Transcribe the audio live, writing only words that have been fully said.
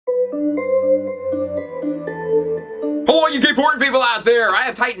you gay porn people out there, I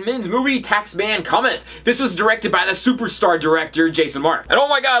have TitanMen's movie, Taxman Cumeth. This was directed by the superstar director, Jasun Mark. And oh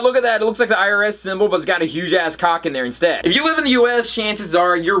my god, look at that, it looks like the IRS symbol, but it's got a huge ass cock in there instead. If you live in the US, chances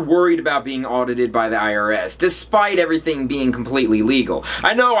are you're worried about being audited by the IRS, despite everything being completely legal.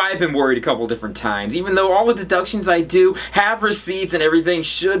 I know I've been worried a couple different times, even though all the deductions I do have receipts and everything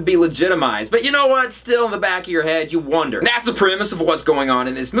should be legitimized. But you know what, still in the back of your head, you wonder. And that's the premise of what's going on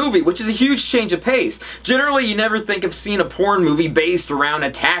in this movie, which is a huge change of pace. Generally, you never think of seeing a porn movie based around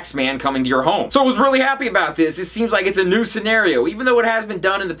a tax man coming to your home. So I was really happy about this. It seems like it's a new scenario, even though it has been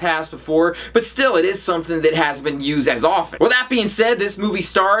done in the past before, but still it is something that hasn't been used as often. With that being said, this movie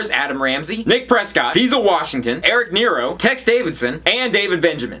stars Adam Ramsey, Nick Prescott, Diesel Washington, Eric Nero, Tex Davidson, and David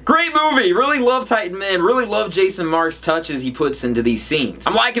Benjamin. Great movie! Really love TitanMen, really love Jasun Mark's touches he puts into these scenes.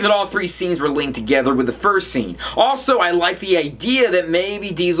 I'm liking that all three scenes were linked together with the first scene. Also, I like the idea that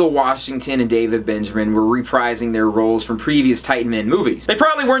maybe Diesel Washington and David Benjamin were reprising their roles from previous TitanMen movies. They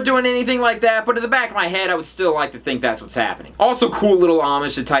probably weren't doing anything like that, but in the back of my head, I would still like to think that's what's happening. Also, cool little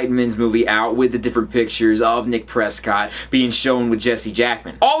homage to TitanMen's movie Out with the different pictures of Nick Prescott being shown with Jesse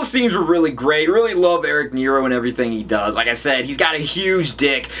Jackman. All the scenes were really great. Really love Eric Nero and everything he does. Like I said, he's got a huge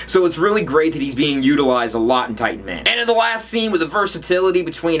dick, so it's really great that he's being utilized a lot in TitanMen. And in the last scene with the versatility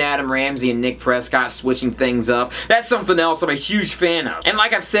between Adam Ramsey and Nick Prescott switching things up, that's something else I'm a huge fan of. And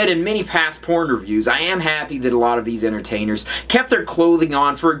like I've said in many past porn reviews, I am happy that a lot of these entertainers kept their clothing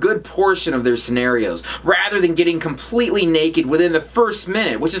on for a good portion of their scenarios, rather than getting completely naked within the first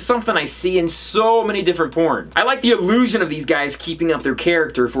minute, which is something I see in so many different porns. I like the illusion of these guys keeping up their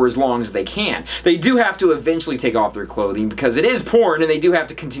character for as long as they can. They do have to eventually take off their clothing because it is porn and they do have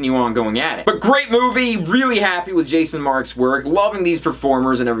to continue on going at it. But great movie, really happy with Jasun Mark's work, loving these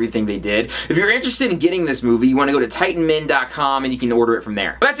performers and everything they did. If you're interested in getting this movie, you want to go to TitanMen.com and you can order it from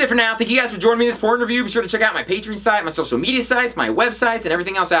there. But that's it for now. Thank you guys for joining me in this porn review. Be sure to check out my Patreon site, my social media sites, my websites, and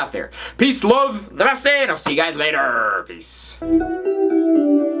everything else out there. Peace, love, namaste, and I'll see you guys later. Peace.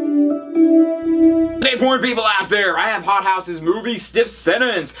 Hey porn people out there, I have Hot House's movie Stiff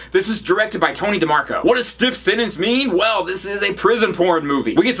Sentence. This was directed by Tony DeMarco. What does Stiff Sentence mean? Well, this is a prison porn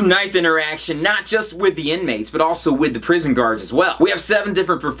movie. We get some nice interaction, not just with the inmates, but also with the prison guards as well. We have 7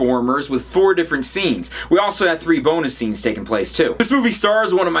 different performers with 4 different scenes. We also have 3 bonus scenes taking place too. This movie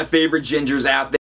stars one of my favorite gingers out there.